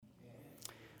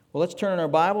Well, let's turn in our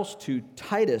Bibles to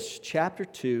Titus chapter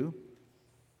 2.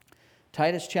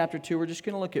 Titus chapter 2, we're just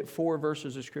going to look at 4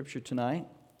 verses of Scripture tonight.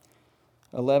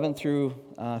 11 through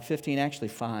 15, actually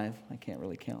 5. I can't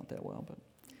really count that well, but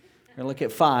we're going to look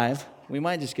at 5. We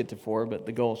might just get to 4, but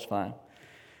the goal is 5.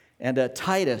 And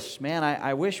Titus, man,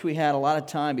 I wish we had a lot of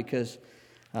time because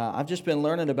I've just been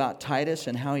learning about Titus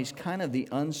and how he's kind of the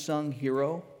unsung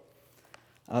hero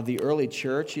of the early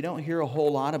church. You don't hear a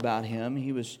whole lot about him.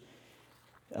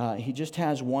 He just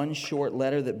has one short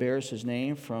letter that bears his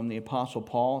name from the Apostle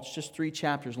Paul. It's just 3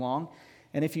 chapters long.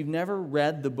 And if you've never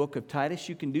read the book of Titus,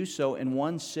 you can do so in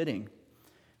one sitting.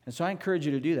 And so I encourage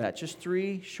you to do that. Just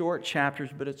 3 short chapters,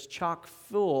 but it's chock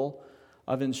full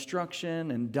of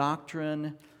instruction and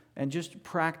doctrine and just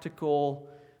practical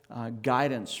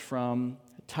guidance from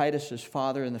Titus's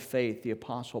father in the faith, the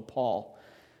Apostle Paul.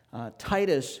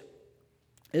 Titus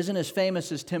isn't as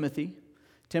famous as Timothy.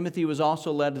 Timothy was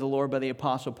also led to the Lord by the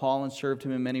Apostle Paul and served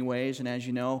him in many ways, and as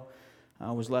you know,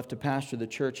 was left to pastor the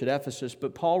church at Ephesus.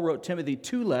 But Paul wrote Timothy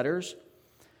 2 letters,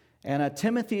 and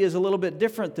Timothy is a little bit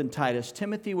different than Titus.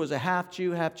 Timothy was a half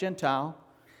Jew, half Gentile,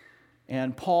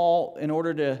 and Paul, in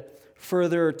order to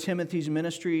further Timothy's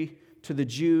ministry to the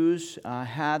Jews,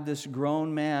 had this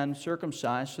grown man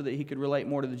circumcised so that he could relate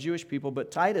more to the Jewish people.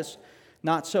 But Titus,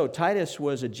 not so. Titus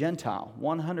was a Gentile,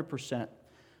 100%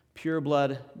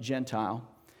 pure-blood Gentile.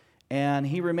 And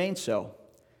he remained so.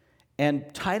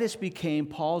 And Titus became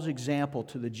Paul's example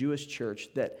to the Jewish church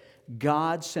that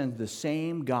God sends the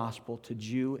same gospel to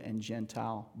Jew and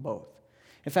Gentile both.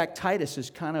 In fact, Titus is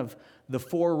kind of the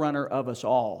forerunner of us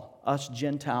all, us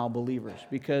Gentile believers,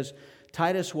 because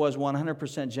Titus was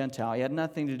 100% Gentile. He had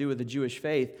nothing to do with the Jewish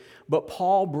faith. But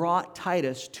Paul brought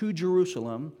Titus to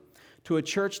Jerusalem, to a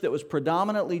church that was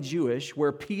predominantly Jewish,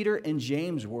 where Peter and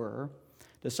James were,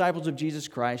 disciples of Jesus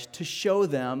Christ, to show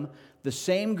them the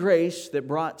same grace that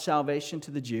brought salvation to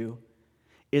the Jew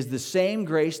is the same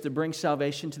grace that brings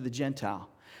salvation to the Gentile.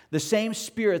 The same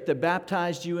Spirit that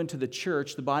baptized you into the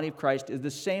church, the body of Christ, is the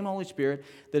same Holy Spirit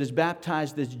that has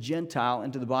baptized this Gentile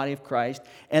into the body of Christ,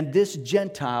 and this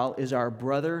Gentile is our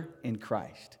brother in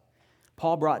Christ.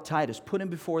 Paul brought Titus, put him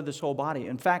before this whole body.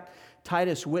 In fact,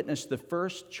 Titus witnessed the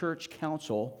first church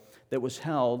council that was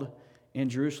held in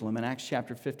Jerusalem. In Acts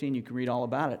chapter 15, you can read all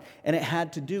about it. And it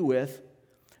had to do with,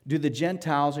 do the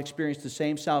Gentiles experience the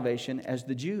same salvation as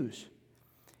the Jews?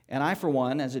 And I, for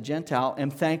one, as a Gentile, am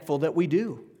thankful that we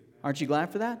do. Aren't you glad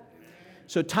for that?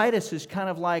 So Titus is kind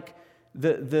of like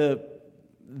the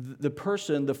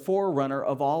person, the forerunner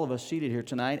of all of us seated here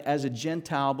tonight as a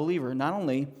Gentile believer. Not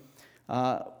only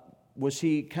was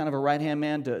he kind of a right-hand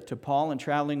man to Paul and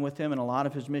traveling with him in a lot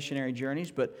of his missionary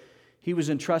journeys, but he was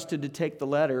entrusted to take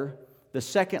the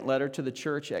second letter to the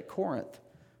church at Corinth.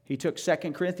 He took 2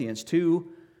 Corinthians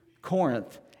to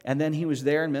Corinth, and then he was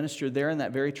there and ministered there in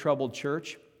that very troubled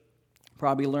church.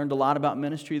 Probably learned a lot about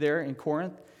ministry there in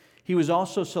Corinth. He was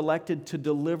also selected to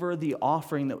deliver the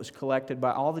offering that was collected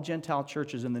by all the Gentile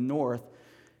churches in the north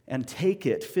and take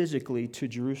it physically to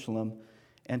Jerusalem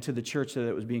and to the church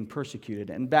that was being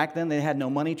persecuted. And back then they had no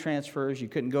money transfers. You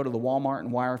couldn't go to the Walmart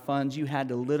and wire funds. You had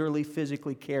to literally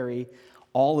physically carry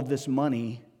all of this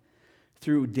money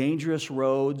through dangerous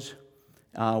roads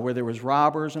where there was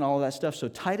robbers and all of that stuff. So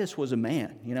Titus was a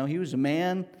man. You know, he was a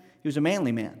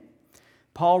manly man.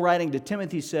 Paul, writing to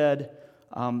Timothy, said,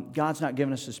 God's not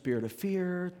given us a spirit of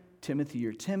fear. Timothy,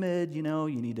 you're timid. You know,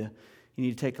 you need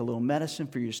to take a little medicine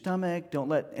for your stomach. Don't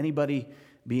let anybody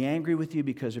be angry with you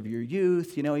because of your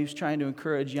youth. You know, he was trying to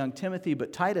encourage young Timothy,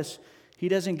 but Titus, he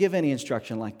doesn't give any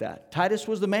instruction like that. Titus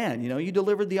was the man. You know, you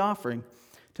delivered the offering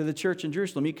to the church in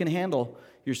Jerusalem. You can handle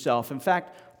yourself. In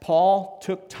fact, Paul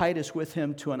took Titus with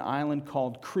him to an island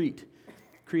called Crete.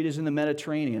 Crete is in the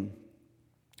Mediterranean.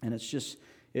 And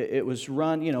it was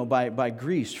run, you know, by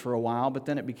Greece for a while, but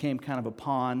then it became kind of a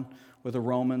pawn with the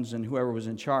Romans and whoever was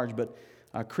in charge. But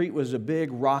Crete was a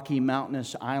big, rocky,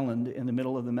 mountainous island in the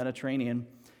middle of the Mediterranean.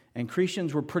 And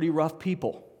Cretians were pretty rough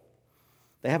people.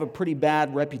 They have a pretty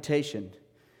bad reputation.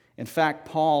 In fact,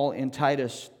 Paul in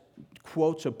Titus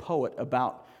quotes a poet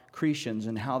about Cretians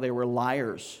and how they were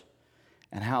liars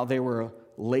and how they were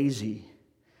lazy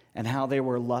and how they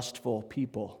were lustful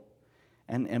people.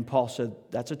 And Paul said,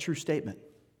 that's a true statement.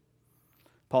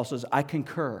 Paul says, I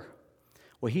concur.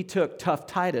 Well, he took tough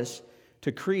Titus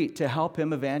to Crete to help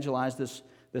him evangelize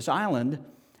this island.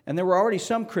 And there were already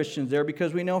some Christians there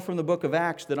because we know from the book of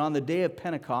Acts that on the day of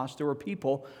Pentecost, there were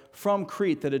people from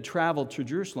Crete that had traveled to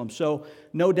Jerusalem. So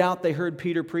no doubt they heard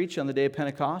Peter preach on the day of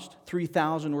Pentecost.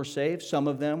 3,000 were saved. Some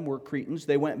of them were Cretans.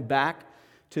 They went back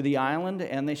to the island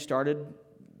and they started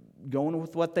going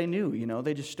with what they knew.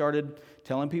 They just started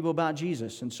telling people about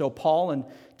Jesus. And so Paul and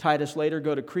Titus later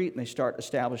go to Crete and they start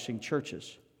establishing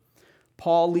churches.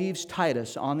 Paul leaves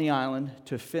Titus on the island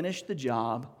to finish the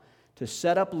job, to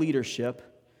set up leadership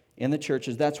in the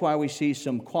churches. That's why we see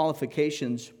some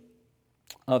qualifications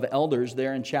of elders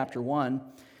there in chapter 1.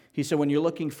 He said when you're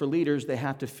looking for leaders, they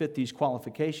have to fit these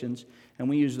qualifications, and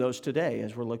we use those today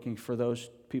as we're looking for those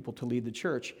people to lead the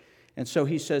church. And so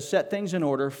he says, set things in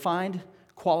order, find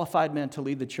qualified men to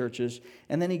lead the churches,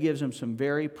 and then he gives them some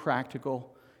very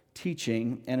practical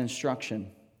teaching and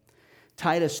instruction.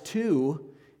 Titus 2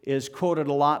 is quoted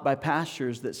a lot by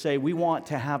pastors that say we want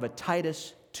to have a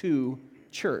Titus 2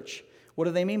 church. What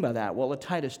do they mean by that? Well, a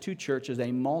Titus 2 church is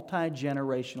a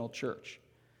multi-generational church.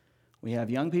 We have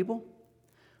young people,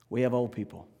 we have old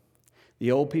people.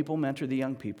 The old people mentor the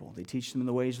young people. They teach them in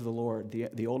the ways of the Lord.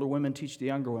 The older women teach the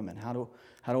younger women how to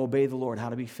obey the Lord, how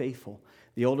to be faithful.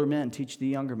 The older men teach the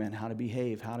younger men how to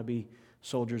behave, how to be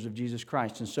soldiers of Jesus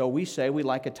Christ. And so we say we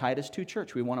like a Titus 2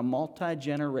 church. We want a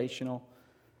multi-generational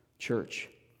church.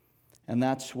 And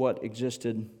that's what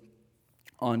existed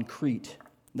on Crete.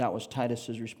 That was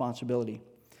Titus's responsibility.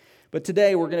 But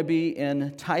today we're going to be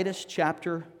in Titus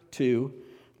chapter 2,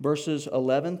 verses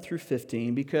 11 through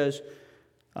 15, because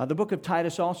the book of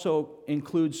Titus also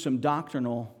includes some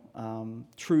doctrinal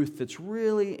truth that's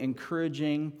really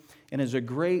encouraging and is a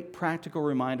great practical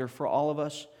reminder for all of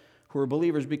us who are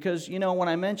believers. Because, when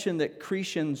I mentioned that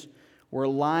Cretans were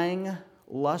lying,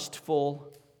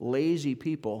 lustful, lazy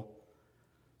people,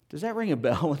 does that ring a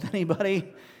bell with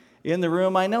anybody in the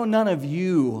room? I know none of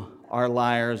you are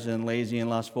liars and lazy and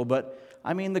lustful, but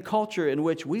I mean the culture in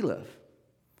which we live,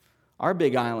 our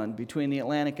big island between the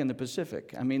Atlantic and the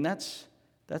Pacific. I mean, that's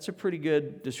a pretty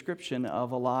good description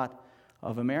of a lot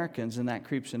of Americans, and that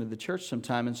creeps into the church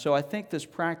sometime. And so I think this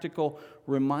practical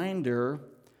reminder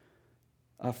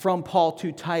from Paul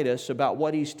to Titus about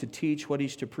what he's to teach, what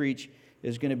he's to preach,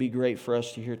 is going to be great for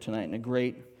us to hear tonight, and a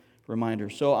great reminder.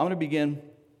 So I'm going to begin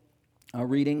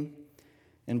reading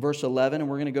in verse 11, and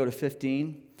we're going to go to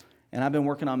 15. And I've been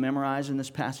working on memorizing this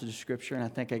passage of Scripture, and I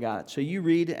think I got it. So you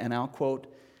read, and I'll quote,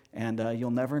 and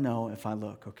you'll never know if I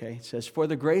look, okay? It says, "For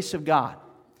the grace of God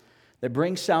that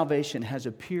brings salvation has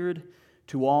appeared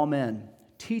to all men,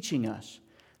 teaching us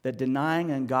that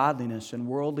denying ungodliness and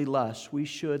worldly lusts, we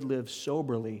should live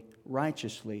soberly,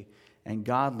 righteously, and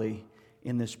godly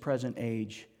in this present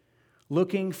age,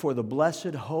 looking for the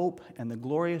blessed hope and the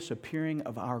glorious appearing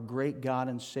of our great God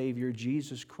and Savior,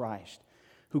 Jesus Christ,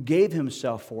 who gave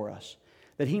himself for us,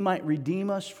 that he might redeem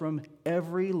us from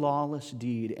every lawless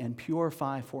deed and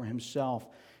purify for himself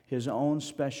his own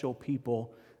special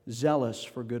people, zealous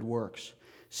for good works.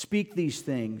 Speak these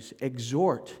things,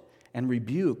 exhort and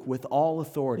rebuke with all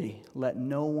authority. Let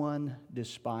no one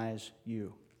despise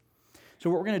you." So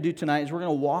what we're going to do tonight is we're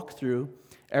going to walk through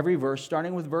every verse,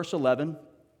 starting with verse 11.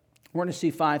 We're going to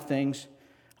see 5 things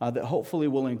that hopefully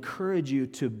will encourage you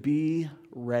to be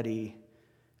ready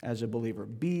as a believer.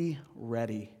 Be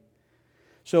ready.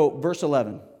 So, verse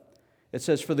 11, it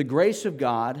says, "For the grace of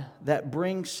God that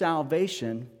brings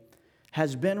salvation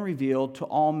has been revealed to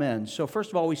all men." So,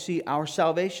 first of all, we see our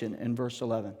salvation in verse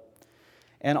 11.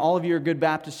 And all of you are good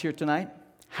Baptists here tonight.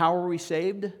 How are we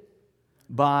saved?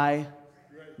 By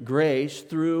grace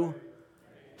through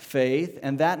faith,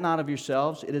 and that not of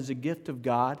yourselves. It is a gift of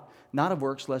God, not of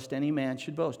works, lest any man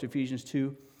should boast. Ephesians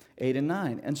 2, 8 and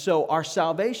 9. And so our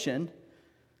salvation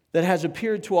that has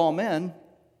appeared to all men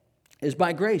is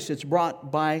by grace. It's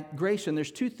brought by grace. And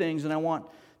there's 2 things that I want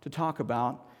to talk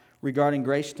about regarding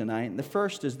grace tonight. And the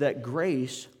first is that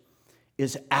grace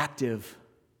is active.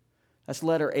 That's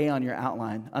letter A on your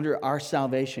outline. Under our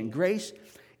salvation, grace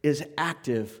is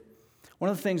active. One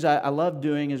of the things I love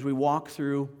doing as we walk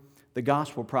through the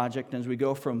Gospel Project, and as we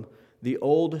go from the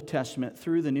Old Testament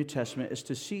through the New Testament, is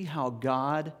to see how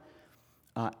God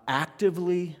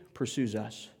actively pursues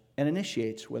us and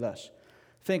initiates with us.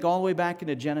 Think all the way back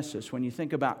into Genesis when you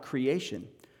think about creation.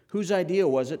 Whose idea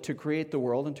was it to create the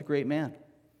world and to create man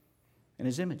in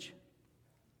his image?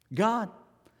 God.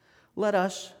 Let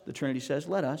us, the Trinity says,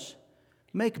 let us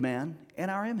make man in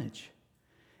our image.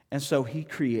 And so he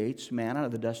creates man out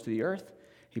of the dust of the earth.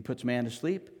 He puts man to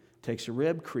sleep, takes a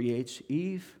rib, creates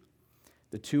Eve.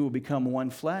 The 2 will become one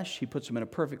flesh. He puts them in a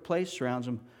perfect place, surrounds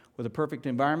them with a perfect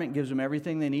environment, gives them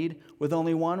everything they need with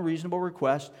only one reasonable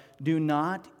request: do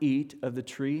not eat of the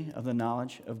tree of the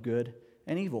knowledge of good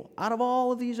and evil. From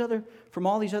all these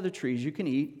other trees you can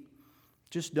eat,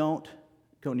 just don't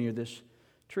go near this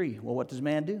tree. Well, what does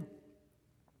man do?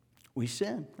 We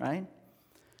sin, right?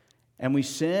 And we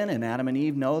sin, and Adam and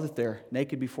Eve know that they're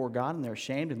naked before God, and they're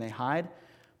ashamed, and they hide.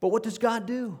 But what does God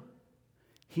do?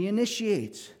 He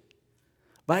initiates.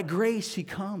 By grace, he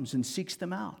comes and seeks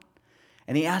them out.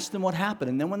 And he asks them what happened.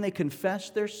 And then when they confess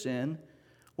their sin,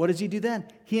 what does he do then?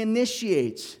 He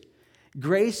initiates.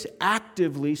 Grace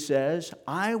actively says,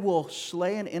 I will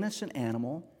slay an innocent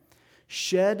animal,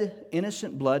 shed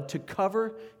innocent blood to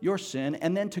cover your sin,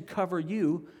 and then to cover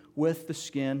you with the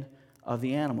skin of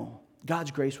the animal.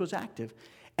 God's grace was active.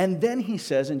 And then he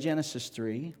says in Genesis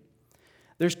 3,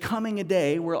 there's coming a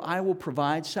day where I will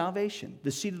provide salvation. The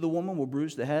seed of the woman will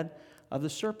bruise the head of the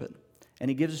serpent.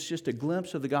 And he gives us just a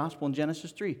glimpse of the gospel in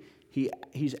Genesis 3.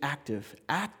 He's active,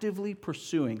 actively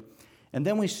pursuing. And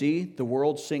then we see the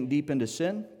world sink deep into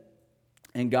sin.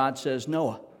 And God says,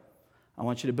 Noah, I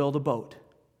want you to build a boat.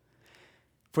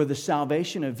 For the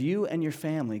salvation of you and your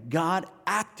family, God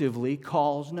actively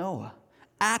calls Noah,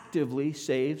 actively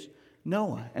saves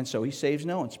Noah. And so he saves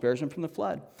Noah and spares him from the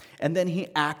flood. And then he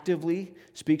actively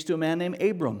speaks to a man named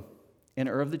Abram in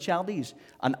Ur of the Chaldees,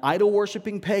 an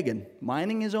idol-worshiping pagan,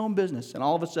 minding his own business. And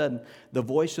all of a sudden, the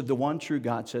voice of the one true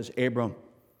God says, Abram,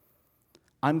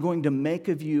 I'm going to make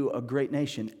of you a great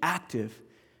nation. Active.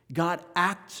 God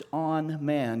acts on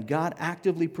man. God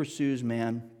actively pursues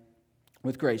man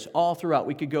with grace. All throughout,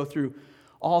 we could go through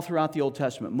all throughout the Old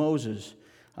Testament. Moses,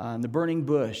 and the burning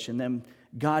bush, and then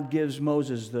God gives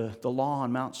Moses the law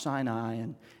on Mount Sinai,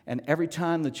 and every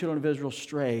time the children of Israel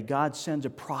stray, God sends a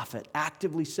prophet,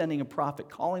 actively sending a prophet,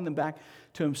 calling them back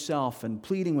to himself and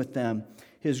pleading with them.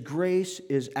 His grace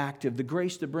is active, the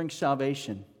grace that brings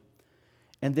salvation.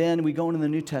 And then we go into the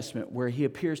New Testament where he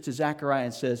appears to Zechariah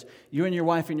and says, you and your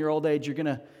wife in your old age, you're going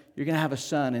to have a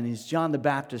son, and he's John the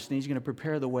Baptist, and he's going to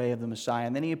prepare the way of the Messiah.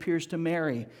 And then he appears to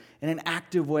Mary in an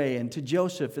active way, and to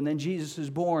Joseph, and then Jesus is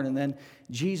born, and then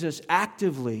Jesus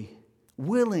actively,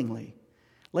 willingly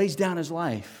lays down his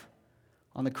life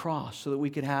on the cross so that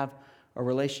we could have a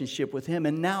relationship with him.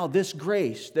 And now this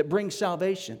grace that brings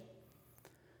salvation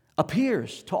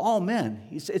appears to all men.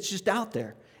 It's just out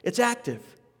there. It's active.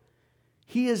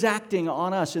 He is acting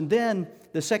on us. And then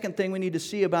the second thing we need to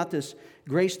see about this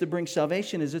grace that brings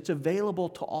salvation is it's available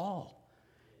to all.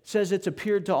 It says it's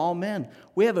appeared to all men.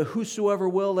 We have a whosoever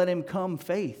will, let him come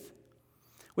faith.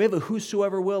 We have a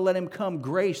whosoever will, let him come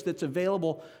grace that's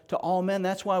available to all men.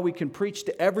 That's why we can preach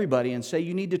to everybody and say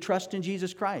you need to trust in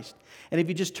Jesus Christ. And if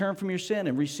you just turn from your sin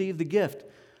and receive the gift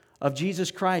of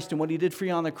Jesus Christ and what he did for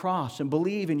you on the cross and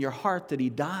believe in your heart that he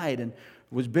died and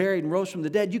was buried and rose from the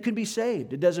dead, you can be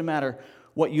saved. It doesn't matter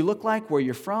what you look like, where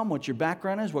you're from, what your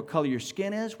background is, what color your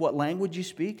skin is, what language you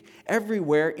speak.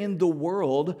 Everywhere in the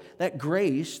world, that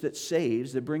grace that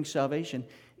saves, that brings salvation,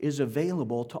 is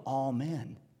available to all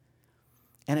men.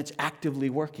 And it's actively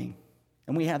working.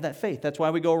 And we have that faith. That's why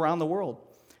we go around the world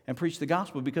and preach the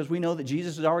gospel, because we know that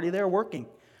Jesus is already there working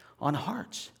on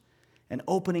hearts and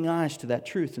opening eyes to that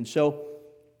truth. And so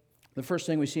the first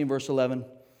thing we see in verse 11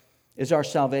 is our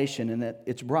salvation, and that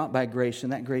it's brought by grace,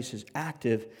 and that grace is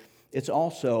active. It's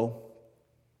also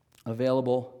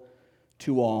available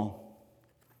to all.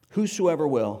 Whosoever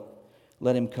will,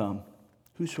 let him come.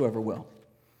 Whosoever will.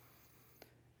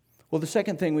 Well, the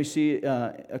second thing we see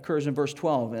occurs in verse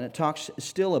 12, and it talks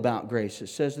still about grace. It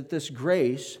says that this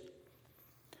grace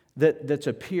that's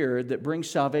appeared, that brings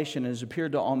salvation and has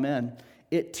appeared to all men,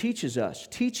 it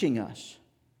teaching us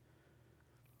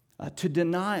to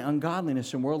deny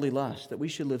ungodliness and worldly lust, that we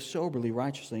should live soberly,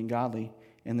 righteously, and godly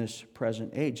in this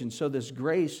present age. And so this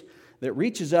grace that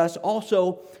reaches us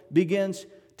also begins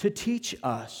to teach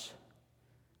us.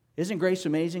 Isn't grace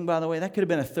amazing, by the way? That could have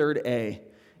been a third A.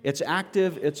 It's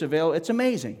active, it's available, it's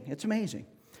amazing. It's amazing.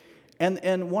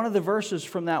 And one of the verses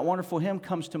from that wonderful hymn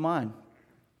comes to mind.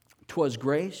 'Twas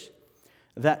grace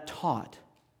that taught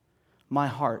my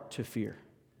heart to fear,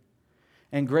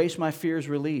 and grace my fears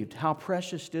relieved. How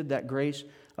precious did that grace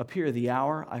appear the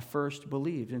hour I first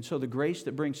believed. And so the grace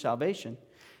that brings salvation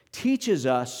teaches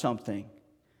us something.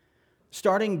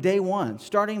 Starting day one,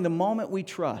 starting the moment we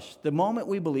trust, the moment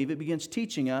we believe, it begins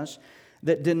teaching us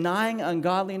that denying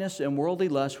ungodliness and worldly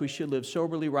lust, we should live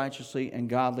soberly, righteously, and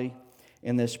godly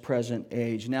in this present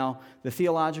age. Now, the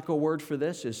theological word for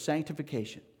this is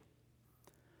sanctification.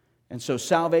 And so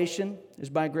salvation is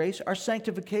by grace. Our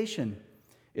sanctification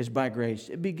is by grace.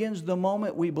 It begins the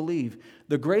moment we believe.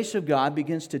 The grace of God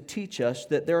begins to teach us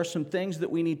that there are some things that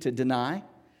we need to deny,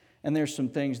 and there's some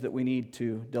things that we need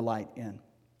to delight in.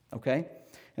 Okay?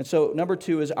 And so number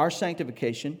 2 is our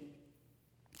sanctification.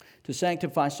 To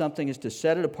sanctify something is to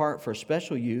set it apart for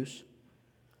special use.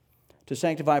 To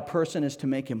sanctify a person is to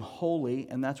make him holy,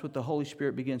 and that's what the Holy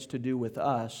Spirit begins to do with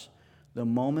us the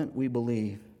moment we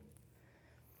believe.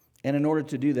 And in order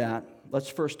to do that, let's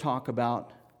first talk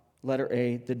about letter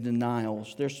A, the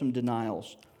denials. There's some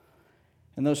denials.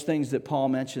 And And those things that Paul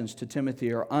mentions to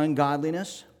Timothy are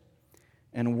ungodliness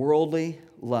and worldly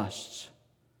lusts.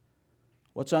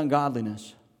 What's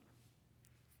ungodliness?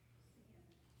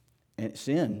 And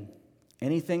sin.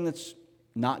 Anything that's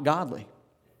not godly,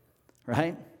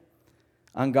 right?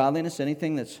 Ungodliness,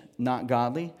 anything that's not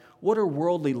godly. What are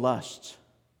worldly lusts?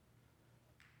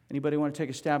 Anybody want to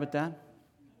take a stab at that?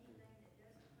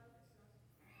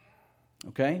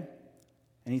 Okay.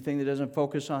 Anything that doesn't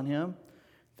focus on Him,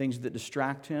 things that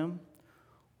distract Him.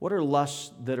 What are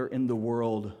lusts that are in the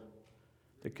world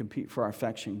that compete for our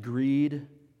affection? Greed,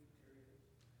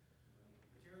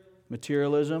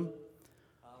 materialism,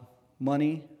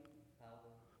 money,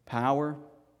 power.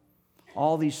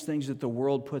 All these things that the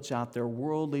world puts out there,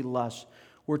 worldly lusts.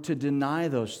 We're to deny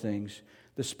those things.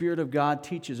 The Spirit of God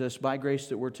teaches us by grace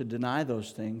that we're to deny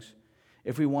those things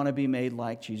if we want to be made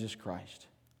like Jesus Christ.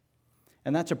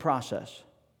 And that's a process.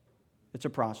 It's a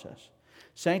process.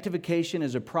 Sanctification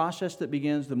is a process that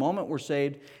begins the moment we're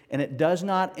saved, and it does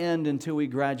not end until we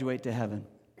graduate to heaven.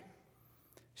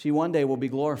 See, one day we'll be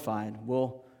glorified.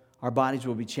 Our bodies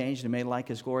will be changed and made like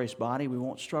His glorious body. We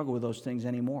won't struggle with those things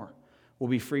anymore. We'll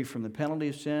be free from the penalty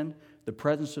of sin, the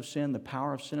presence of sin, the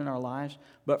power of sin in our lives.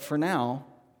 But for now,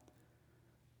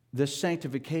 this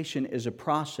sanctification is a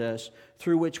process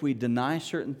through which we deny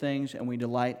certain things and we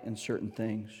delight in certain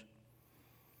things.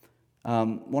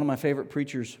 One of my favorite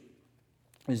preachers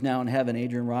is now in heaven,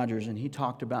 Adrian Rogers, and he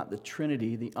talked about the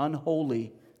Trinity, the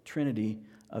unholy Trinity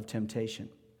of temptation.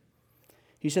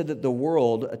 He said that the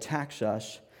world attacks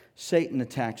us, Satan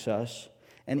attacks us,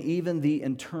 and even the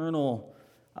internal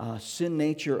sin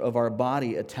nature of our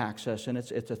body attacks us, and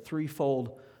it's a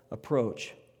threefold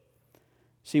approach.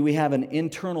 See, we have an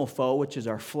internal foe, which is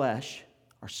our flesh,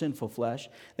 our sinful flesh.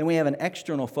 Then we have an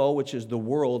external foe, which is the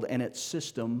world and its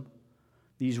system,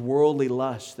 these worldly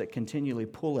lusts that continually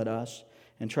pull at us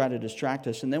and try to distract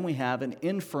us. And then we have an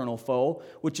infernal foe,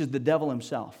 which is the devil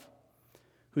himself,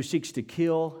 who seeks to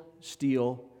kill,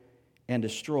 steal, and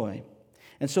destroy.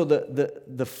 And so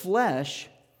the flesh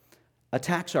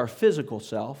attacks our physical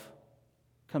self,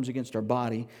 comes against our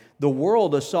body. The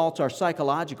world assaults our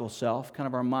psychological self, kind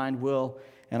of our mind, will,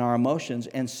 and our emotions.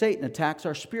 And Satan attacks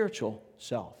our spiritual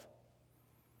self.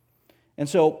 And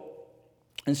so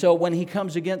when he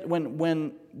comes against,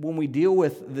 when we deal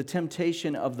with the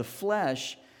temptation of the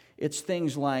flesh, it's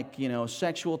things like,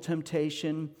 sexual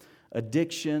temptation,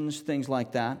 addictions, things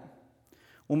like that.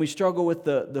 When we struggle with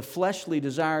the fleshly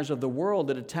desires of the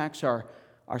world, it attacks our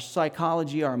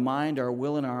psychology, our mind, our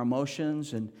will, and our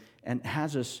emotions, and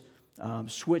has us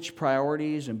switch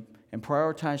priorities and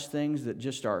prioritize things that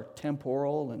just are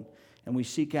temporal, and we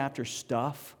seek after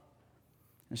stuff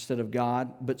instead of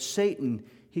God. But Satan,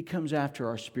 he comes after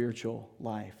our spiritual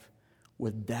life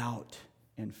with doubt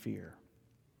and fear.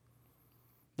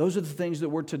 Those are the things that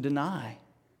we're to deny.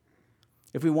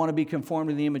 If we want to be conformed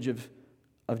to the image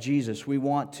of Jesus, we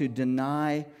want to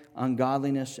deny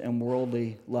ungodliness and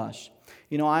worldly lust.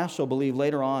 I also believe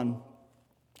later on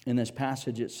in this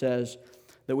passage it says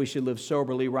that we should live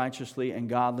soberly, righteously, and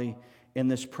godly in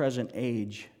this present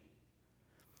age.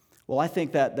 Well, I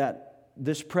think that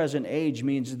this present age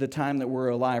means the time that we're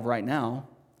alive right now,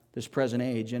 this present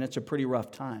age, and it's a pretty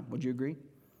rough time. Would you agree?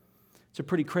 It's a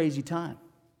pretty crazy time.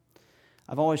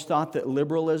 I've always thought that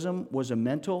liberalism was a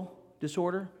mental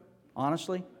disorder,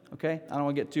 honestly. Okay? I don't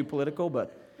want to get too political,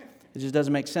 but it just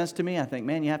doesn't make sense to me. I think,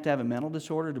 man, you have to have a mental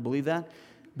disorder to believe that.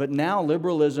 But now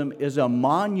liberalism is a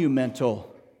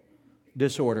monumental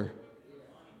disorder.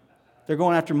 They're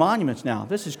going after monuments now.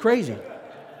 This is crazy.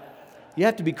 You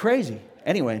have to be crazy.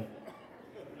 Anyway,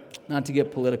 not to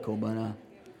get political, but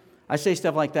I say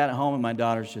stuff like that at home and my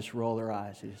daughters just roll their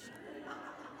eyes.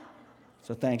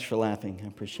 So thanks for laughing. I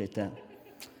appreciate that.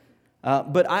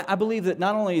 But I believe that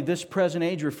not only this present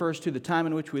age refers to the time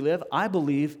in which we live, I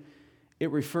believe it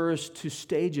refers to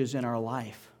stages in our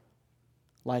life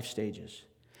stages.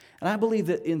 And I believe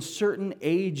that in certain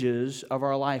ages of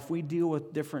our life, we deal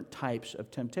with different types of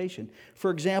temptation.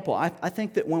 For example, I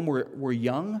think that when we're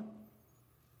young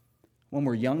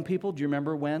people, do you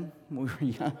remember when we were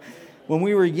young? When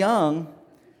we were young,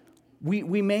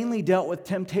 we mainly dealt with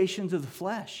temptations of the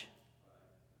flesh,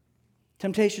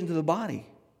 temptations of the body.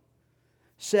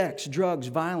 Sex, drugs,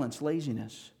 violence,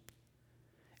 laziness.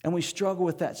 And we struggle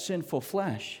with that sinful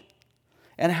flesh.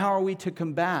 And how are we to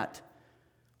combat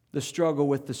the struggle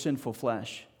with the sinful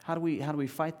flesh? How do we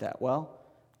fight that? Well,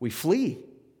 we flee.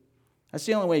 That's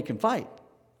the only way you can fight,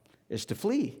 is to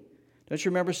flee. Don't you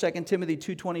remember 2 Timothy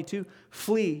 2:22?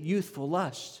 Flee youthful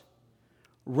lust.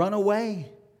 Run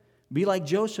away. Be like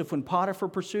Joseph when Potiphar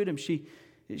pursued him.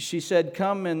 She said,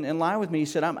 come and lie with me. He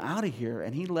said, I'm out of here.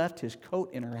 And he left his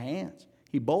coat in her hands.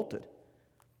 He bolted.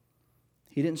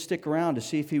 He didn't stick around to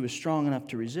see if he was strong enough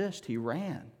to resist. He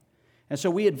ran. And so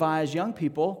we advise young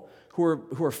people who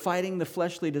are fighting the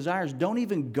fleshly desires, don't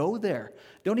even go there.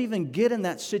 Don't even get in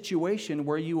that situation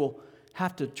where you will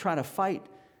have to try to fight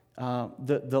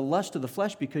the lust of the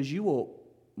flesh, because you will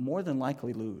more than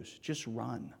likely lose. Just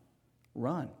run.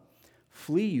 Run.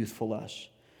 Flee youthful lusts.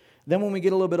 Then when we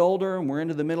get a little bit older and we're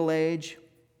into the middle age,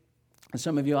 and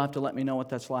some of you will have to let me know what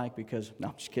that's like, because, no,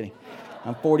 I'm just kidding.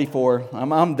 I'm 44.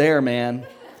 I'm there, man,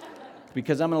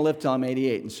 because I'm going to live till I'm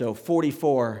 88. And so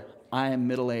 44, I am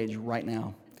middle age right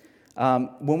now.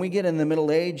 When we get in the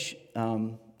middle age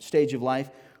stage of life,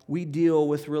 we deal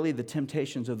with really the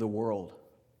temptations of the world.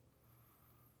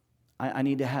 I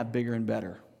need to have bigger and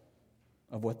better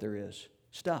of what there is.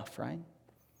 Stuff, right?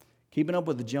 Keeping up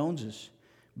with the Joneses,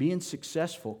 being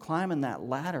successful, climbing that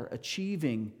ladder,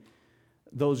 achieving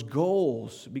those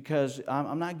goals, because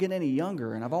I'm not getting any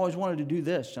younger, and I've always wanted to do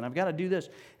this, and I've got to do this.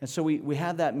 And so we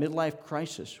have that midlife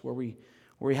crisis where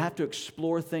we have to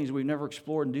explore things we've never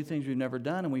explored and do things we've never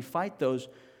done, and we fight those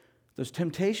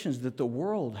temptations that the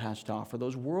world has to offer.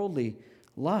 Those worldly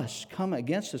lusts come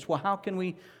against us. Well, how can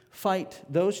we fight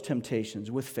those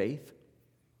temptations? With faith.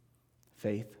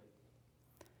 Faith.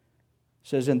 It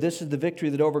says, and this is the victory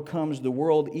that overcomes the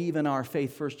world, even our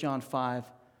faith. 1 John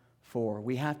 5:4.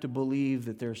 We have to believe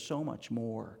that there's so much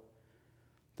more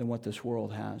than what this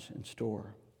world has in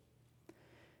store.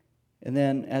 And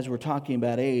then as we're talking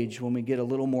about age, when we get a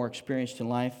little more experienced in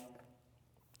life,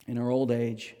 in our old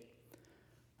age,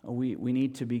 we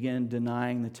need to begin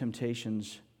denying the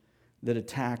temptations that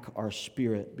attack our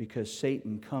spirit, because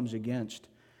Satan comes against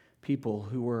people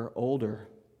who are older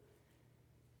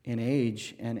in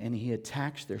age, and he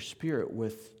attacks their spirit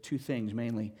with two things,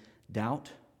 mainly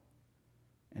doubt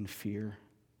and fear.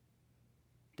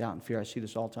 Doubt and fear. I see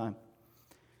this all the time.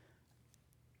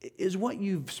 Is what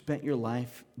you've spent your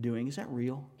life doing, is that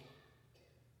real?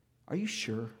 Are you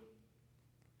sure?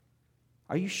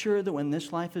 Are you sure that when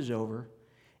this life is over,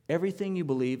 everything you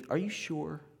believe, are you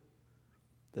sure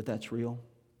that that's real?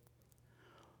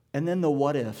 And then the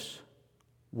what ifs.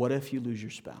 What if you lose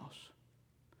your spouse?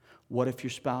 What if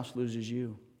your spouse loses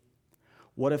you?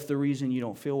 What if the reason you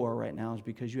don't feel well right now is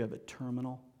because you have a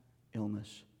terminal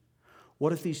illness?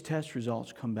 What if these test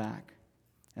results come back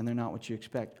and they're not what you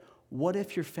expect? What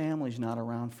if your family's not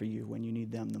around for you when you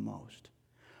need them the most?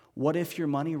 What if your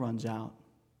money runs out?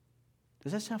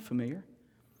 Does that sound familiar?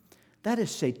 That is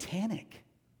satanic.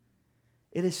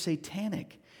 It is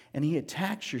satanic. And he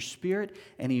attacks your spirit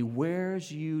and he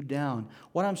wears you down.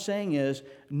 What I'm saying is,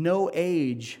 no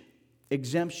age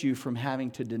exempts you from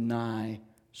having to deny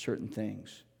certain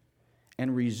things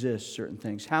and resist certain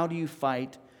things. How do you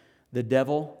fight the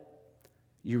devil?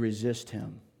 You resist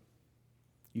him.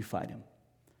 You fight him.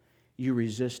 You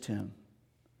resist him,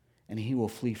 and he will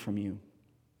flee from you.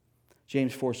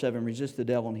 James 4:7, resist the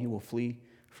devil and he will flee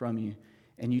from you.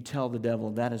 And you tell the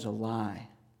devil, that is a lie.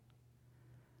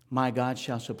 My God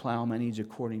shall supply all my needs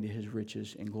according to his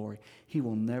riches and glory. He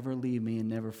will never leave me and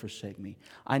never forsake me.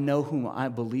 I know whom I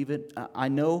believe it. I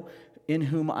know in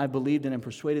whom I believed and am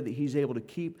persuaded that he's able to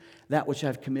keep that which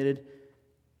I've committed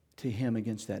to him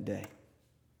against that day.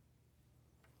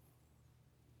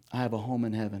 I have a home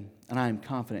in heaven, and I am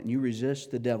confident. And you resist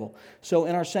the devil. So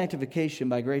in our sanctification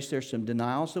by grace, there's some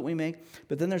denials that we make,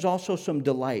 but then there's also some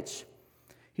delights.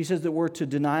 He says that we're to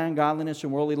deny ungodliness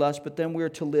and worldly lust, but then we're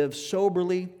to live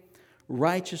soberly,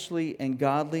 righteously, and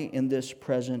godly in this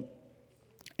present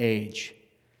age.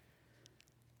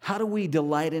 How do we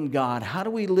delight in God? How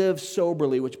do we live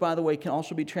soberly, which, by the way, can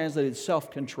also be translated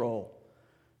self-control,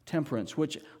 temperance,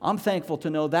 which I'm thankful to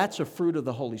know that's a fruit of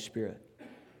the Holy Spirit.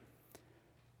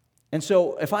 And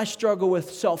so if I struggle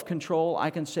with self-control, I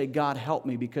can say, God, help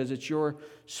me, because it's your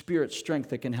Spirit's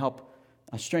strength that can help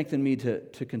strengthen me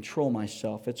to control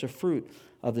myself. It's a fruit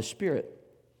of the Spirit.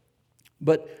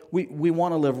 But we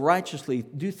want to live righteously,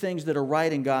 do things that are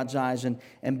right in God's eyes,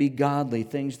 and be godly,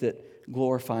 things that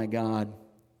glorify God.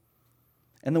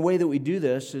 And the way that we do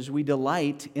this is we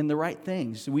delight in the right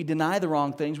things. We deny the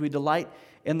wrong things. We delight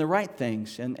in the right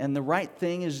things. And the right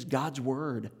thing is God's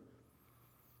Word.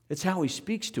 It's how He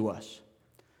speaks to us.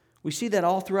 We see that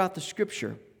all throughout the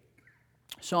Scripture.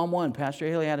 Psalm 1, Pastor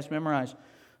Haley had us memorize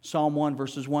Psalm 1,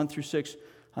 verses 1 through 6,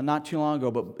 not too long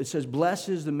ago. But it says, blessed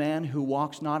is the man who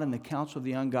walks not in the counsel of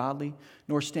the ungodly,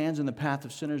 nor stands in the path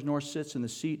of sinners, nor sits in the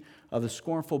seat of the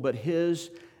scornful. But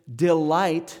his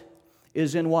delight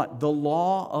is in what? The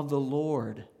law of the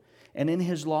Lord. And in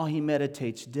His law he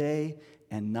meditates day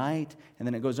and night. And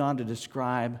then it goes on to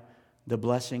describe the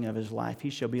blessing of his life. He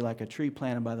shall be like a tree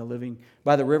planted by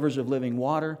the rivers of living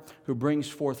water, who brings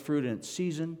forth fruit in its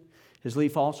season. His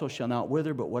leaf also shall not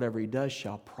wither, but whatever he does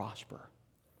shall prosper.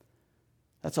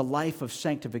 That's a life of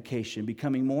sanctification,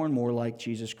 becoming more and more like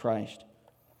Jesus Christ.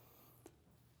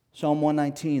 Psalm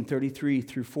 119, 33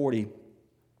 through 40,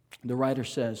 the writer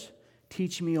says,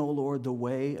 "Teach me, O Lord, the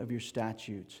way of your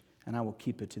statutes, and I will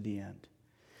keep it to the end.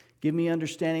 Give me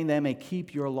understanding that I may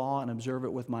keep your law and observe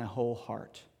it with my whole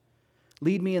heart.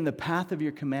 Lead me in the path of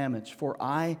your commandments, for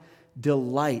I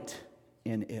delight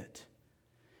in it.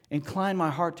 Incline my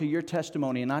heart to your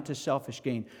testimony and not to selfish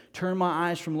gain. Turn my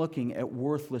eyes from looking at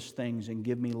worthless things and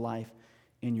give me life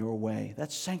in your way."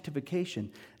 That's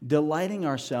sanctification, delighting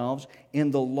ourselves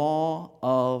in the law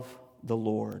of the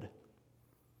Lord.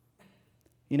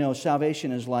 You know,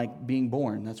 salvation is like being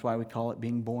born. That's why we call it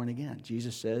being born again.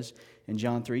 Jesus says in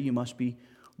John 3, you must be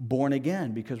born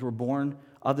again because we're born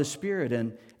of the Spirit.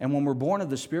 And when we're born of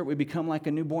the Spirit, we become like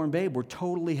a newborn babe. We're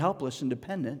totally helpless and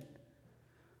dependent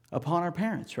upon our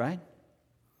parents, right?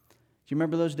 Do you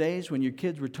remember those days when your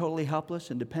kids were totally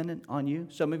helpless and dependent on you?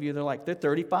 Some of you, they're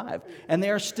 35, and they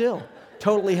are still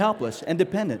totally helpless and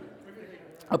dependent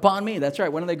upon me. That's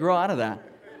right. When do they grow out of that?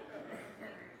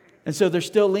 And so they're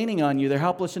still leaning on you. They're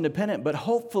helpless and dependent. But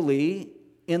hopefully,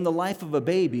 in the life of a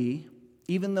baby,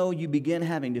 even though you begin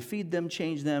having to feed them,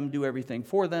 change them, do everything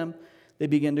for them, they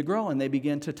begin to grow and they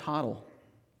begin to toddle.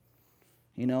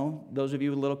 You know, those of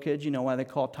you with little kids, you know why they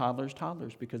call toddlers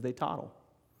toddlers, because they toddle.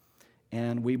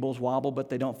 And weebles wobble, but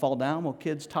they don't fall down. Well,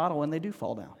 kids toddle and they do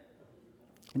fall down.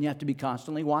 And you have to be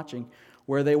constantly watching.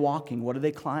 Where are they walking? What are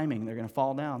they climbing? They're going to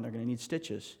fall down. They're going to need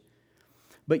stitches.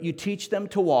 But you teach them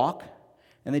to walk,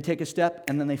 and they take a step,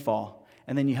 and then they fall.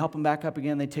 And then you help them back up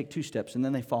again, they take 2 steps, and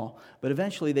then they fall. But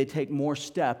eventually they take more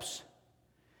steps,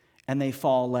 and they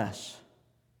fall less.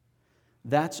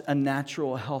 That's a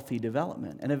natural, healthy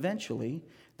development. And eventually,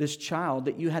 this child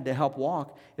that you had to help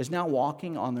walk is now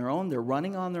walking on their own. They're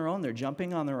running on their own. They're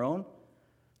jumping on their own.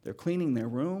 They're cleaning their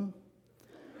room.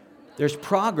 There's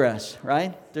progress,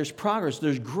 right? There's progress.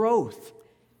 There's growth.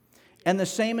 And the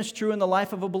same is true in the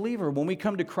life of a believer. When we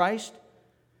come to Christ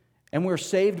and we're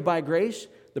saved by grace,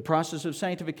 the process of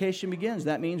sanctification begins.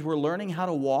 That means we're learning how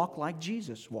to walk like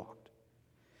Jesus walked.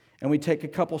 And we take a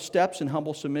couple steps in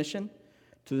humble submission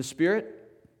to the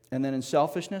Spirit, and then in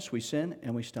selfishness, we sin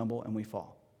and we stumble and we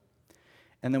fall.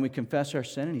 And then we confess our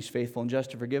sin, and He's faithful and just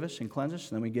to forgive us and cleanse us,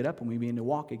 and then we get up and we begin to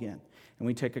walk again. And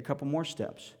we take a couple more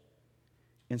steps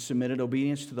in submitted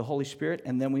obedience to the Holy Spirit,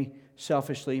 and then we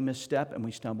selfishly misstep and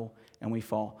we stumble and we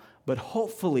fall. But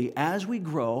hopefully, as we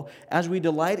grow, as we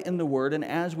delight in the Word, and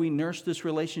as we nurse this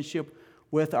relationship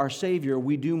with our Savior,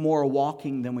 we do more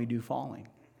walking than we do falling.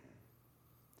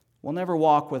 We'll never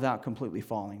walk without completely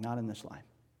falling, not in this life.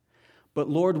 But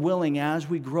Lord willing, as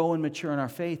we grow and mature in our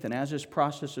faith, and as this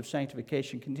process of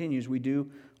sanctification continues, we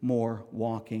do more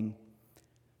walking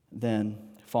than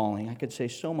falling. I could say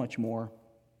so much more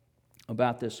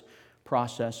about this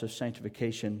process of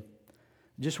sanctification.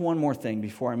 Just one more thing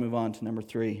before I move on to number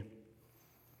 3.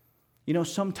 You know,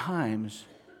 sometimes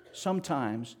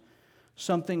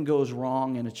something goes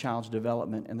wrong in a child's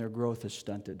development and their growth is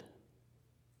stunted.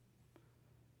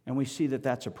 And we see that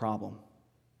that's a problem.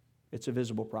 It's a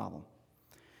visible problem.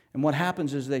 And what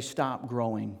happens is they stop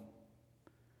growing,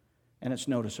 and it's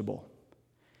noticeable.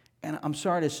 And I'm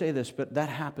sorry to say this, but that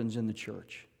happens in the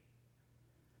church.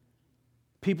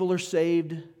 People are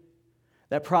saved.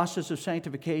 That process of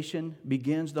sanctification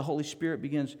begins. The Holy Spirit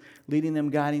begins leading them,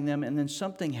 guiding them, and then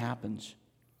something happens,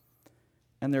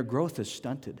 and their growth is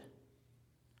stunted.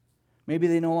 Maybe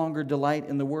they no longer delight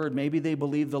in the Word. Maybe they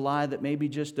believe the lie that maybe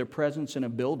just their presence in a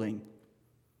building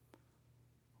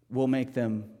will make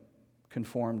them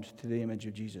conformed to the image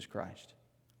of Jesus Christ.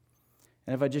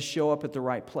 And if I just show up at the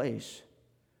right place,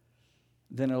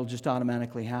 then it'll just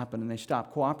automatically happen. And they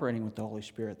stop cooperating with the Holy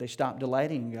Spirit. They stop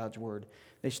delighting in God's Word.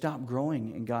 They stop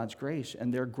growing in God's grace,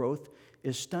 and their growth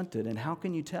is stunted. And how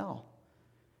can you tell?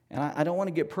 And I don't want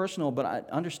to get personal, but I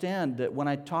understand that when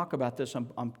I talk about this,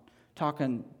 I'm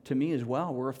talking to me as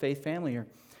well. We're a faith family here.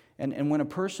 And when a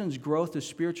person's growth is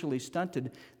spiritually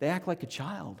stunted, they act like a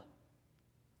child.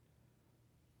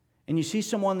 And you see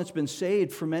someone that's been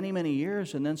saved for many, many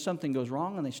years, and then something goes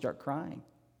wrong, and they start crying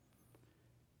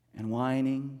and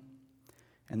whining,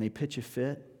 and they pitch a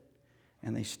fit,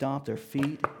 and they stomp their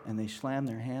feet, and they slam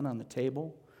their hand on the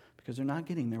table because they're not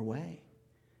getting their way.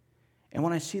 And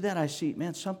when I see that, I see,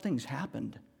 man, something's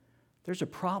happened. There's a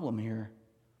problem here.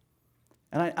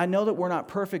 And I know that we're not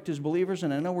perfect as believers,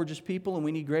 and I know we're just people, and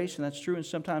we need grace, and that's true, and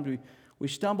sometimes we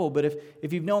stumble. But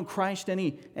if you've known Christ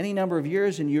any number of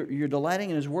years, and you're delighting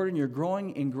in His Word, and you're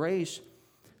growing in grace,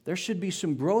 there should be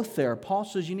some growth there. Paul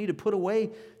says you need to put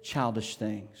away childish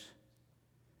things.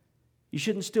 You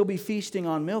shouldn't still be feasting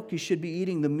on milk. You should be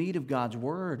eating the meat of God's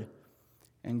Word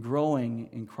and growing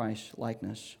in Christ's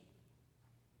likeness.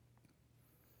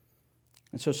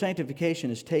 And so sanctification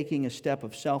is taking a step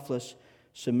of selfless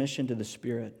submission to the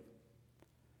Spirit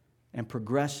and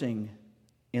progressing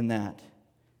in that.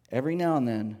 Every now and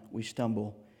then we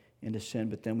stumble into sin,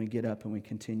 but then we get up and we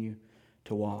continue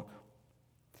to walk.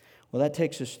 Well, that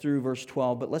takes us through verse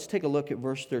 12, but let's take a look at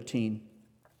verse 13.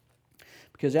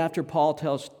 Because after Paul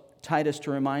tells Titus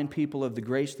to remind people of the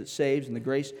grace that saves and the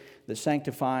grace that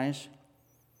sanctifies,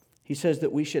 he says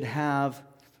that we should have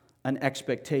an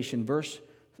expectation. Verse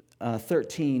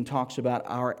 13 talks about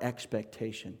our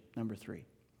expectation, number 3.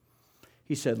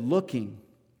 He said, looking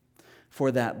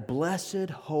for that blessed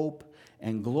hope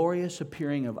and glorious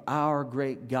appearing of our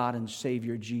great God and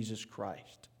Savior, Jesus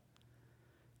Christ.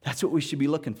 That's what we should be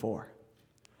looking for.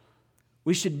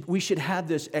 We should have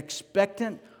this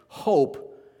expectant hope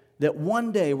that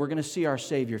one day we're going to see our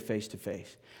Savior face to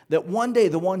face. That one day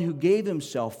the one who gave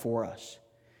Himself for us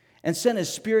and sent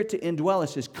His Spirit to indwell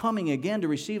us is coming again to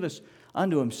receive us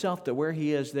unto Himself, that where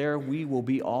He is, there we will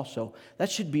be also. That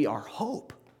should be our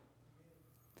hope.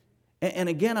 And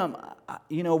again,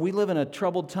 we live in a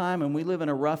troubled time and we live in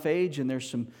a rough age, and there's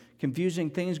some confusing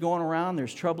things going around.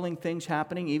 There's troubling things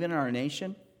happening even in our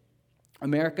nation.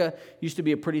 America used to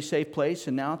be a pretty safe place,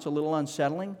 and now it's a little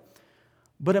unsettling.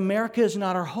 But America is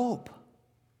not our hope.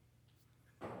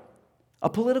 A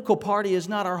political party is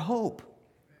not our hope.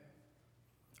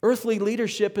 Earthly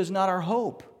leadership is not our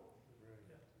hope.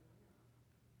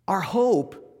 Our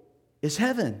hope is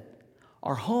heaven.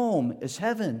 Our home is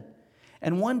heaven.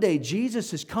 And one day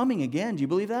Jesus is coming again. Do you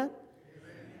believe that?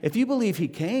 If you believe He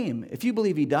came, if you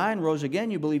believe He died and rose again,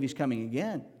 you believe He's coming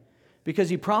again. Because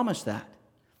He promised that.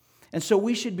 And so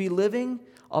we should be living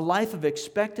a life of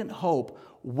expectant hope,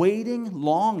 waiting,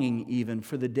 longing even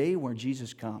for the day where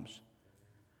Jesus comes.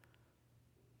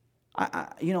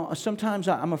 Sometimes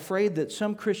I'm afraid that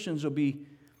some Christians will be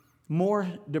more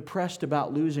depressed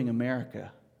about losing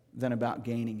America than about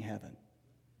gaining heaven.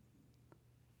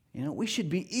 We should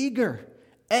be eager,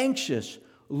 anxious,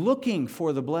 looking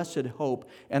for the blessed hope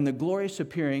and the glorious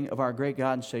appearing of our great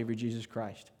God and Savior, Jesus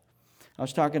Christ. I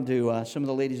was talking to some of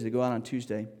the ladies that go out on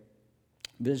Tuesday,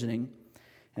 visiting,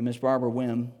 and Miss Barbara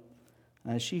Wim.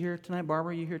 Is she here tonight?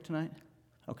 Barbara, are you here tonight?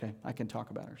 Okay, I can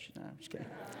talk about her. I'm just kidding.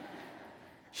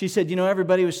 She said,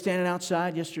 everybody was standing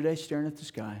outside yesterday staring at the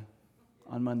sky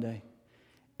on Monday.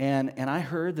 And I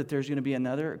heard that there's going to be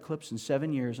another eclipse in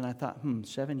 7 years, and I thought,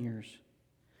 7 years.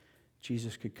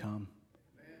 Jesus could come.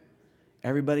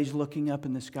 Everybody's looking up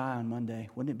in the sky on Monday.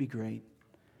 Wouldn't it be great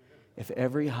if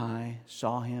every eye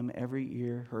saw Him, every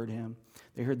ear heard Him?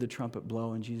 They heard the trumpet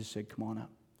blow and Jesus said, come on up.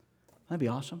 That'd be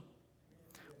awesome.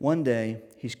 One day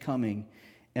He's coming,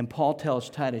 and Paul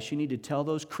tells Titus, you need to tell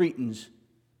those Cretans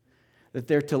that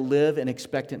they're to live in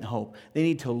expectant hope. They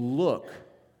need to look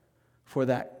for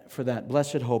that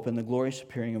blessed hope and the glorious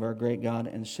appearing of our great God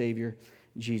and Savior,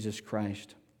 Jesus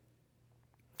Christ.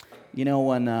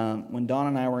 When Dawn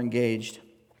and I were engaged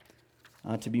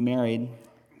to be married,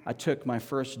 I took my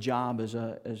first job as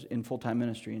in full-time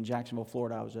ministry in Jacksonville,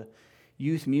 Florida. I was a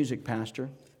youth music pastor,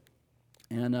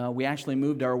 and we actually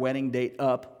moved our wedding date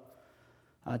up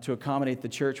to accommodate the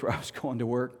church where I was going to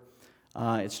work.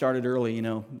 It started early,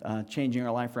 changing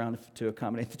our life around to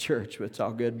accommodate the church, but it's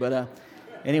all good. But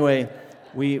anyway,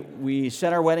 we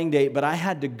set our wedding date, but I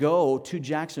had to go to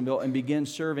Jacksonville and begin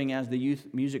serving as the youth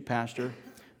music pastor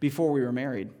before we were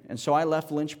married. And so I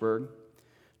left Lynchburg,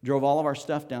 drove all of our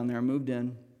stuff down there, moved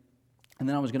in, and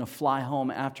then I was going to fly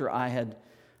home after I had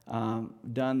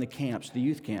done the camps, the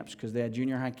youth camps, because they had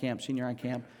junior high camp, senior high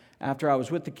camp. After I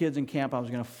was with the kids in camp, I was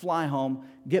going to fly home,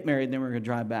 get married, and then we were going to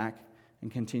drive back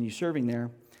and continue serving there.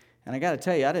 And I got to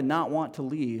tell you, I did not want to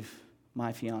leave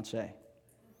my fiancée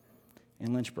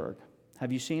in Lynchburg.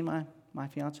 Have you seen my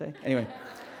fiancée? Anyway.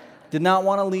 Did not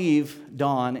want to leave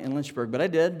Dawn in Lynchburg, but I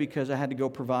did because I had to go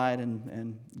provide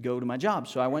and go to my job.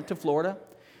 So I went to Florida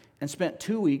and spent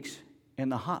 2 weeks in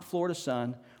the hot Florida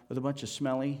sun with a bunch of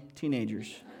smelly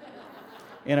teenagers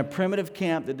in a primitive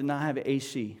camp that did not have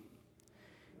AC.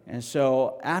 And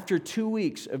so after 2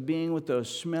 weeks of being with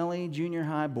those smelly junior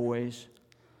high boys,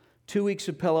 2 weeks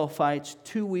of pillow fights,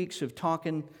 2 weeks of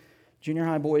talking junior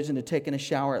high boys into taking a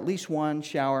shower, at least one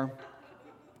shower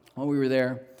while we were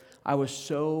there, I was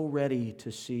so ready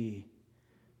to see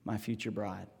my future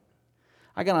bride.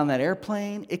 I got on that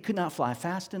airplane. It could not fly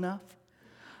fast enough.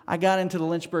 I got into the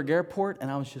Lynchburg airport,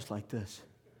 and I was just like this.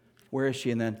 Where is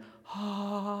she? And then,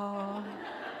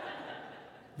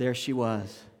 there she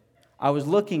was. I was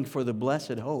looking for the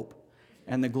blessed hope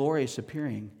and the glorious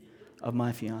appearing of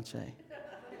my fiancée.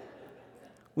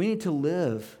 We need to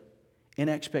live in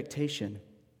expectation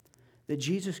that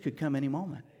Jesus could come any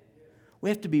moment. We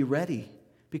have to be ready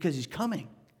because He's coming.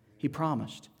 He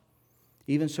promised.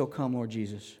 Even so, come, Lord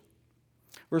Jesus.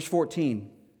 Verse 14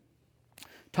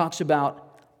 talks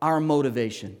about our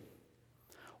motivation.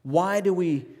 Why do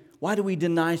we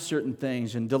deny certain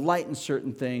things and delight in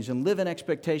certain things and live in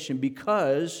expectation?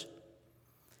 Because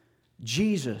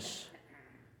Jesus,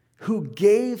 who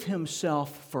gave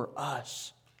Himself for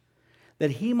us,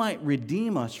 that He might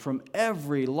redeem us from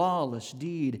every lawless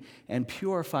deed and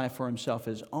purify for Himself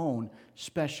His own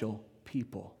special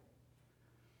people.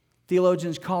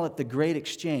 Theologians call it the great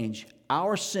exchange,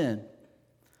 our sin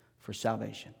for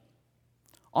salvation.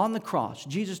 On the cross,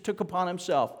 Jesus took upon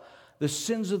Himself the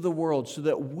sins of the world so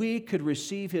that we could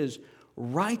receive His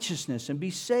righteousness and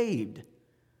be saved.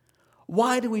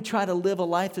 Why do we try to live a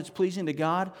life that's pleasing to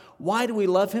God? Why do we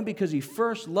love Him? Because He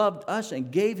first loved us and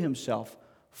gave Himself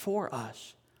for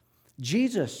us.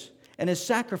 Jesus and His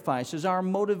sacrifice is our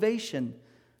motivation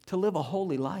to live a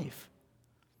holy life.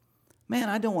 Man,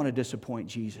 I don't want to disappoint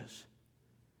Jesus.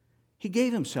 He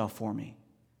gave Himself for me.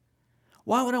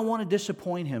 Why would I want to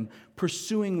disappoint Him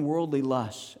pursuing worldly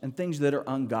lusts and things that are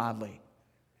ungodly?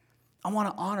 I want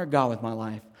to honor God with my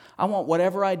life. I want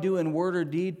whatever I do in word or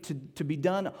deed to be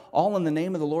done all in the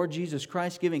name of the Lord Jesus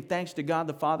Christ, giving thanks to God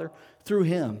the Father through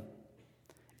Him.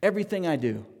 Everything I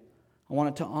do, I want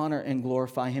it to honor and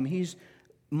glorify Him. He's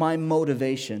my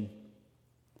motivation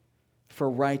for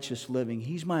righteous living.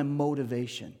 He's my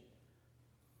motivation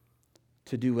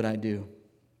to do what I do.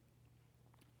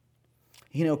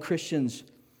 You know, Christians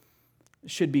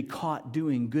should be caught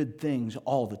doing good things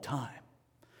all the time.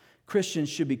 Christians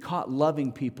should be caught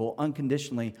loving people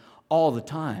unconditionally all the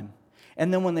time.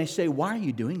 And then when they say, why are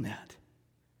you doing that?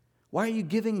 Why are you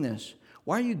giving this?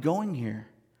 Why are you going here?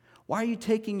 Why are you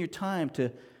taking your time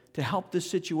to help this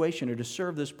situation or to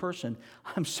serve this person?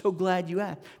 I'm so glad you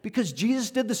asked. Because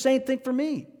Jesus did the same thing for me.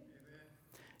 Amen.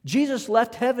 Jesus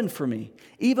left heaven for me,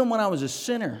 even when I was a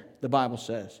sinner, the Bible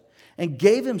says, and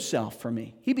gave Himself for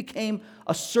me. He became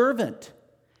a servant.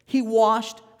 He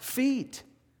washed feet.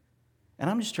 And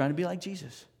I'm just trying to be like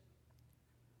Jesus.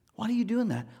 Why are you doing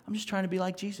that? I'm just trying to be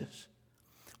like Jesus.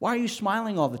 Why are you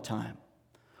smiling all the time?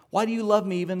 Why do you love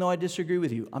me even though I disagree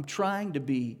with you? I'm trying to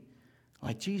be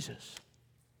like Jesus.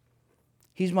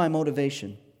 He's my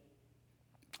motivation.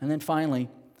 And then finally,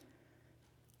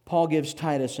 Paul gives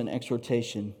Titus an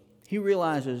exhortation. He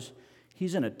realizes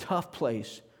he's in a tough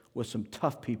place with some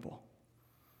tough people.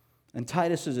 And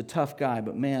Titus is a tough guy,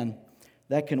 but man,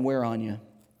 that can wear on you.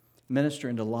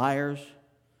 Ministering to liars,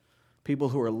 people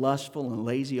who are lustful and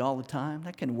lazy all the time,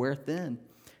 that can wear thin.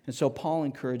 And so Paul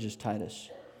encourages Titus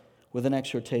with an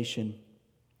exhortation.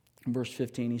 In verse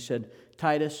 15, he said,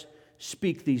 Titus,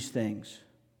 speak these things.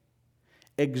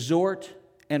 Exhort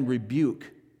and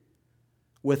rebuke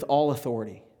with all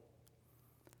authority.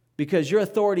 Because your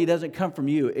authority doesn't come from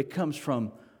you, it comes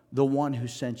from the one who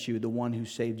sent you, the one who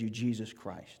saved you, Jesus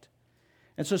Christ.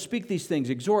 And so speak these things,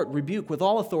 exhort, rebuke with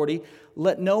all authority.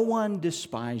 Let no one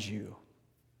despise you.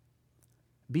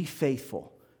 Be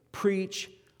faithful.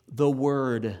 Preach the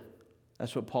word.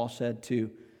 That's what Paul said to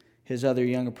his other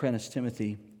young apprentice,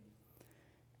 Timothy.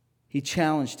 He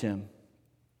challenged him.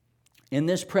 In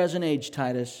this present age,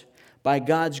 Titus, by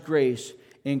God's grace,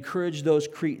 encourage those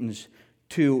Cretans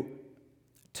who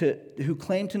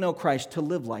claim to know Christ to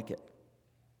live like it.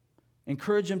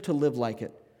 Encourage them to live like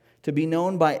it. To be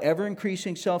known by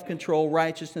ever-increasing self-control,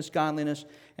 righteousness, godliness,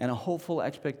 and a hopeful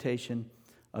expectation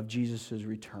of Jesus'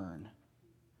 return.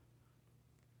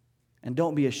 And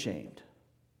don't be ashamed.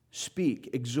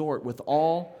 Speak, exhort with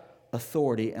all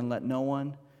authority, and let no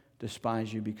one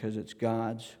despise you, because it's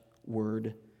God's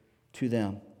word to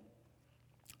them.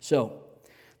 So,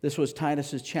 this was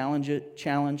Titus's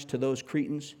challenge to those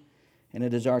Cretans, and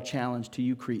it is our challenge to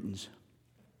you Cretans.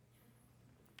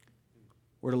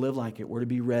 We're to live like it. We're to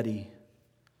be ready.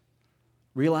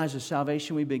 Realize the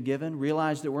salvation we've been given.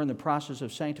 Realize that we're in the process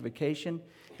of sanctification,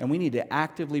 and we need to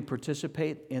actively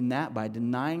participate in that by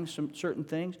denying some certain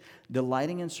things,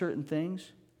 delighting in certain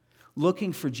things,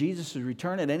 looking for Jesus'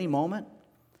 return at any moment,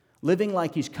 living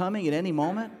like He's coming at any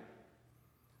moment.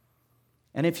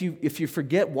 And if you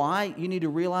forget why, you need to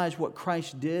realize what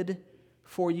Christ did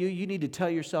for you. You need to tell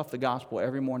yourself the gospel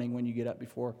every morning when you get up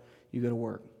before you go to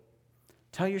work.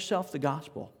 Tell yourself the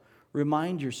gospel.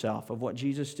 Remind yourself of what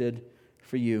Jesus did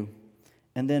for you.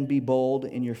 And then be bold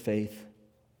in your faith.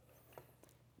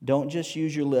 Don't just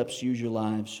use your lips, use your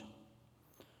lives.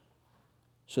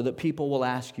 So that people will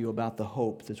ask you about the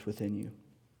hope that's within you.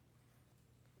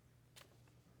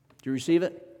 Do you receive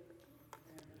it?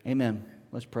 Amen.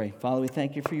 Let's pray. Father, we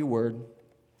thank you for your word.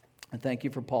 I thank you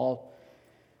for Paul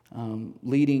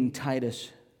leading Titus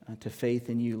to faith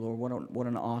in you, Lord. What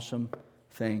an awesome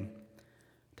thing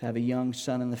to have a young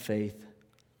son in the faith.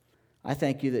 I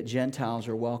thank you that Gentiles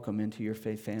are welcome into your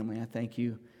faith family. I thank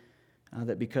you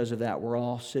that because of that, we're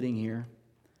all sitting here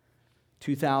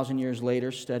 2,000 years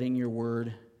later studying your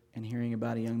word and hearing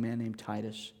about a young man named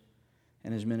Titus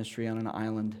and his ministry on an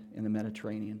island in the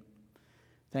Mediterranean.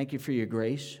 Thank you for your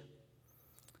grace.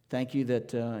 Thank you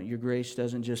that your grace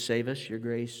doesn't just save us. Your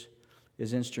grace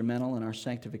is instrumental in our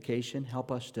sanctification.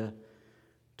 Help us to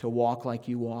walk like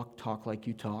you walk, talk like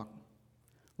you talk,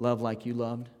 love like you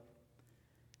loved.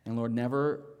 And Lord,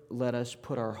 never let us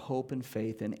put our hope and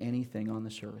faith in anything on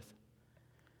this earth,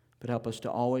 but help us to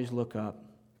always look up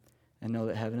and know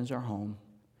that heaven is our home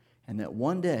and that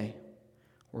one day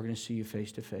we're going to see you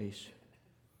face to face.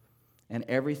 And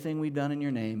everything we've done in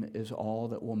your name is all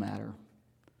that will matter.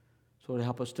 So Lord,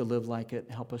 help us to live like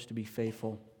it. Help us to be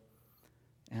faithful.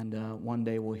 And one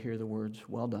day we'll hear the words,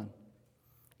 well done,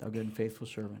 thou good and faithful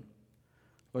servant.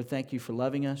 Lord, thank you for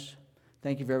loving us.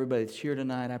 Thank you for everybody that's here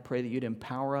tonight. I pray that you'd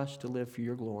empower us to live for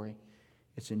your glory.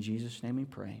 It's in Jesus' name we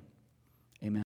pray.